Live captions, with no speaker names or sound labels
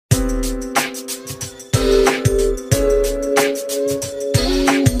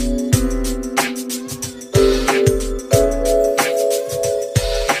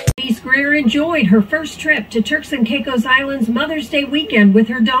enjoyed her first trip to Turks and Caicos Island's Mother's Day weekend with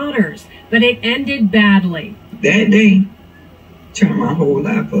her daughters, but it ended badly. That day turned my whole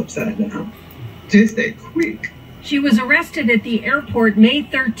life upside down. Just that quick. She was arrested at the airport May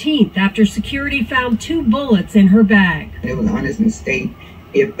 13th after security found 2 bullets in her bag. It was an honest mistake.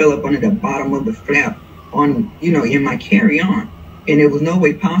 It fell up under the bottom of the flap on, in my carry-on. And there was no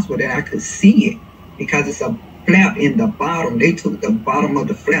way possible that I could see it because it's a flap in the bottom. They took the bottom of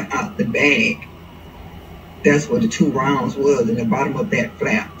the flap out the bag. That's what the 2 rounds was, in the bottom of that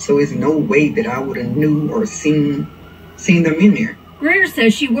flap. So there's no way that I would have knew or seen them in there. Greer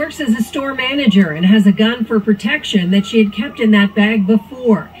says she works as a store manager and has a gun for protection that she had kept in that bag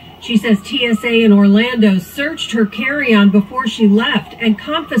before. She says TSA in Orlando searched her carry-on before she left and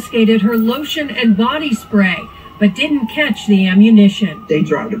confiscated her lotion and body spray, but didn't catch the ammunition. They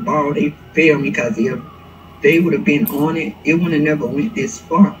dropped the ball. They failed me because if they would have been on it, it would have never went this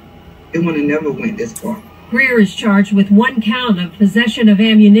far. It would have never went this far. Greer is charged with 1 count of possession of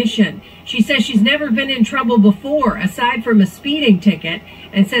ammunition. She says she's never been in trouble before, aside from a speeding ticket,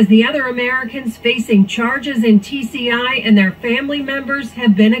 and says the other Americans facing charges in TCI and their family members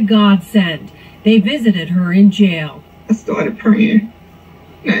have been a godsend. They visited her in jail. I started praying.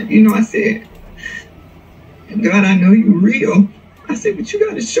 I said, God, I know you're real. I said, but you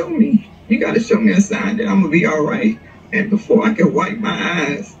got to show me. You got to show me a sign that I'm going to be all right. And before I could wipe my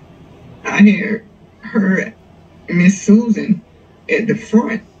eyes, I heard Miss Susan at the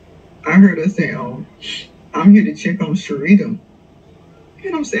front. I heard her say, "Oh, I'm here to check on Sharita."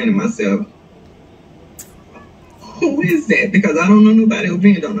 And I'm saying to myself, who is that? Because I don't know nobody over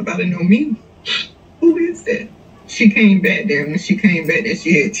here. Don't nobody know me. Who is that? She came back there. When she came back there,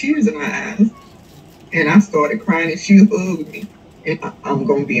 she had tears in her eyes. And I started crying and she hugged me. And I'm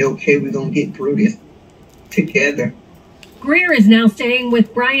going to be okay. We're going to get through this together. Greer is now staying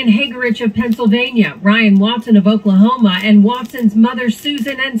with Brian Hagerich of Pennsylvania, Ryan Watson of Oklahoma, and Watson's mother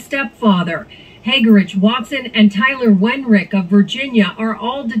Susan and stepfather. Hagerich, Watson, and Tyler Wenrick of Virginia are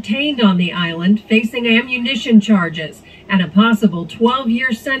all detained on the island, facing ammunition charges and a possible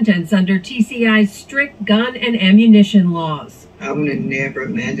 12-year sentence under TCI's strict gun and ammunition laws. I would have never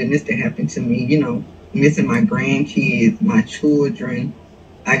imagined this to happen to me, missing my grandkids, my children.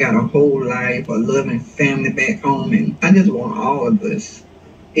 I got a whole life, a loving family back home, and I just want all of us,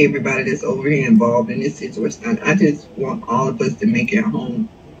 everybody that's over here involved in this situation, I just want all of us to make it home,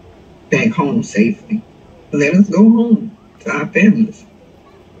 back home safely. Let us go home to our families.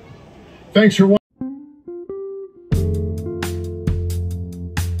 Thanks for watching.